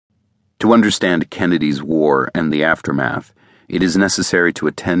To understand Kennedy's war and the aftermath, it is necessary to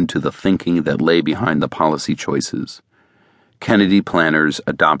attend to the thinking that lay behind the policy choices. Kennedy planners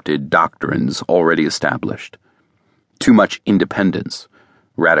adopted doctrines already established. Too much independence,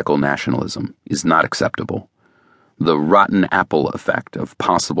 radical nationalism, is not acceptable. The rotten apple effect of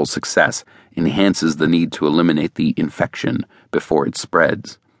possible success enhances the need to eliminate the infection before it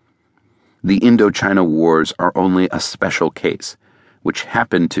spreads. The Indochina Wars are only a special case, which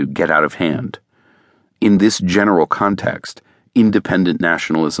happened to get out of hand. In this general context, independent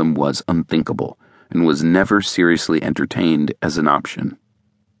nationalism was unthinkable and was never seriously entertained as an option.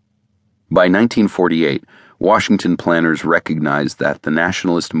 By 1948, Washington planners recognized that the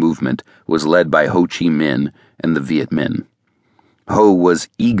nationalist movement was led by Ho Chi Minh and the Viet Minh. Ho was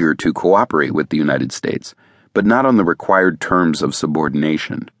eager to cooperate with the United States, but not on the required terms of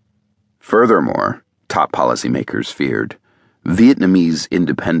subordination. Furthermore, top policymakers feared Vietnamese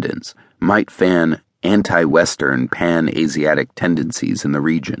independence might fan anti-Western pan-Asiatic tendencies in the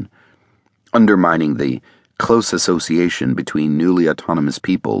region, undermining the close association between newly autonomous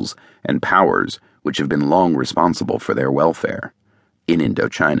peoples and powers which have been long responsible for their welfare. In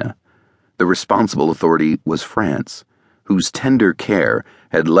Indochina, the responsible authority was France, whose tender care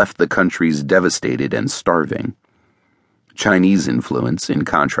had left the countries devastated and starving. Chinese influence, in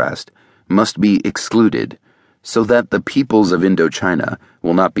contrast, must be excluded so that the peoples of Indochina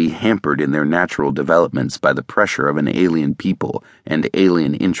will not be hampered in their natural developments by the pressure of an alien people and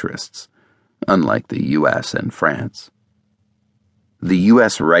alien interests, unlike the U.S. and France. The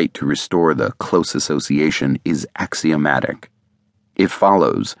U.S. right to restore the close association is axiomatic. It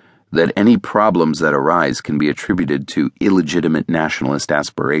follows that any problems that arise can be attributed to illegitimate nationalist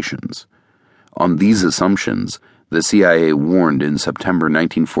aspirations. On these assumptions, the CIA warned in September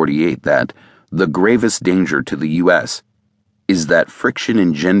 1948 that the gravest danger to the U.S. is that friction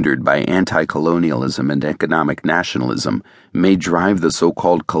engendered by anti-colonialism and economic nationalism may drive the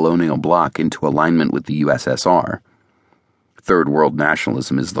so-called colonial bloc into alignment with the USSR. Third world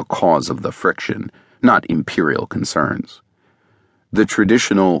nationalism is the cause of the friction, not imperial concerns. The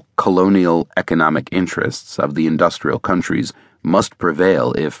traditional colonial economic interests of the industrial countries must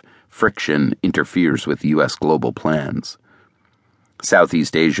prevail if friction interferes with U.S. global plans.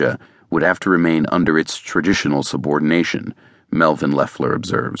 Southeast Asia would have to remain under its traditional subordination, Melvin Leffler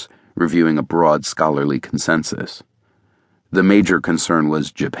observes, reviewing a broad scholarly consensus. The major concern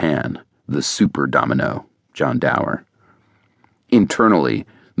was Japan, the super domino, John Dower. Internally,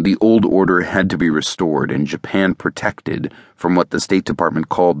 the old order had to be restored and Japan protected from what the State Department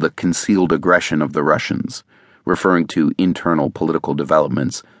called the concealed aggression of the Russians, referring to internal political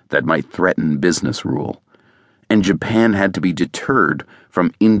developments that might threaten business rule. And Japan had to be deterred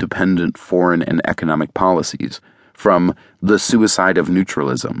from independent foreign and economic policies, from the suicide of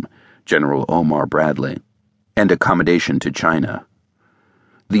neutralism, General Omar Bradley, and accommodation to China.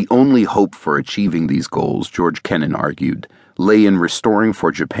 The only hope for achieving these goals, George Kennan argued, lay in restoring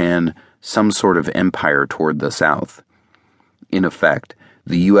for Japan some sort of empire toward the south. In effect,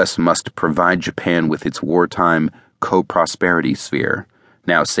 the U.S. must provide Japan with its wartime co-prosperity sphere,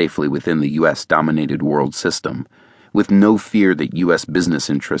 now safely within the U.S.-dominated world system, with no fear that U.S. business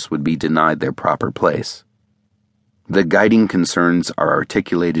interests would be denied their proper place. The guiding concerns are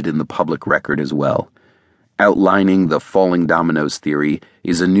articulated in the public record as well. Outlining the falling dominoes theory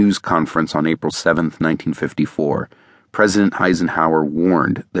is a news conference on April 7, 1954. President Eisenhower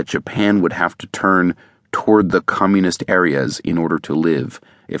warned that Japan would have to turn toward the communist areas in order to live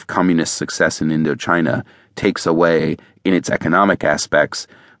if communist success in Indochina takes away, in its economic aspects,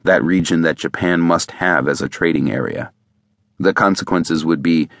 that region that Japan must have as a trading area. The consequences would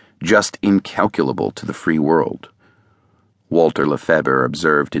be just incalculable to the free world. Walter Lefebvre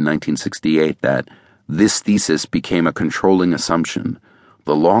observed in 1968 that this thesis became a controlling assumption.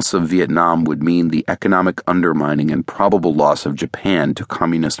 The loss of Vietnam would mean the economic undermining and probable loss of Japan to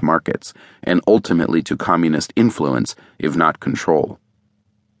communist markets, and ultimately to communist influence, if not control.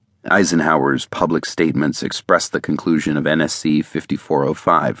 Eisenhower's public statements expressed the conclusion of NSC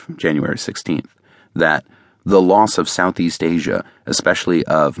 5405, January 16th, that the loss of Southeast Asia, especially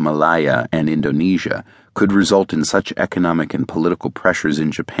of Malaya and Indonesia, could result in such economic and political pressures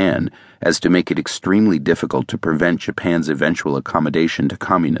in Japan as to make it extremely difficult to prevent Japan's eventual accommodation to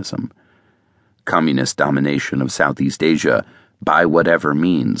communism. Communist domination of Southeast Asia, by whatever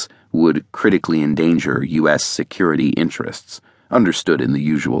means, would critically endanger U.S. security interests, understood in the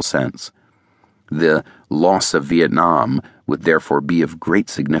usual sense. The loss of Vietnam would therefore be of great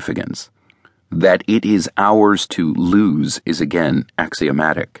significance. That it is ours to lose is again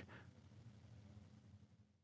axiomatic.